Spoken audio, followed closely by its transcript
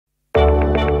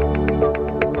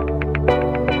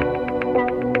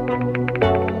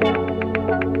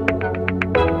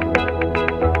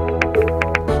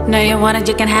Know you want it,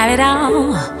 you can have it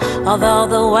all. Although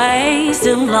the way's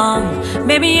too long,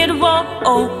 maybe it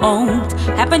won't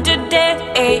happen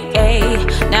today.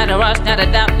 Not a rush, not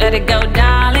a doubt, let it go,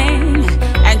 darling.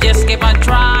 And just keep on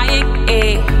trying,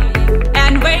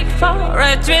 and wait for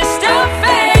a twist of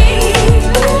fate.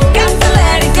 Got to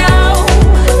let it go,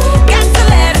 got to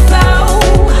let it flow.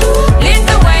 Lead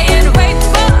the way and wait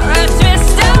for a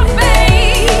twist of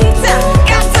fate.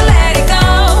 Got to let it go,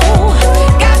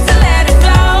 got to let it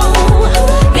flow.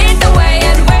 Lead the way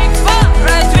and wait for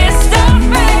a twist of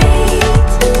fate.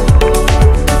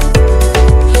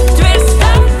 Twist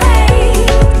of fate.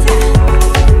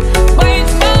 Wait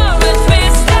for a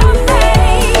twist of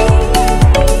fate.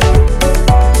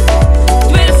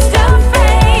 Twist of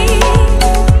fate.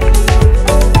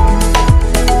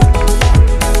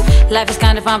 Life is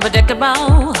kind of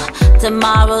unpredictable.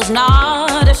 Tomorrow's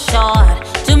not assured.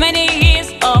 Too many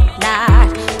years or not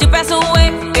to pass away.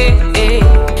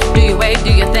 Do you wait?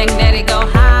 Do you think that it go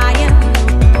high?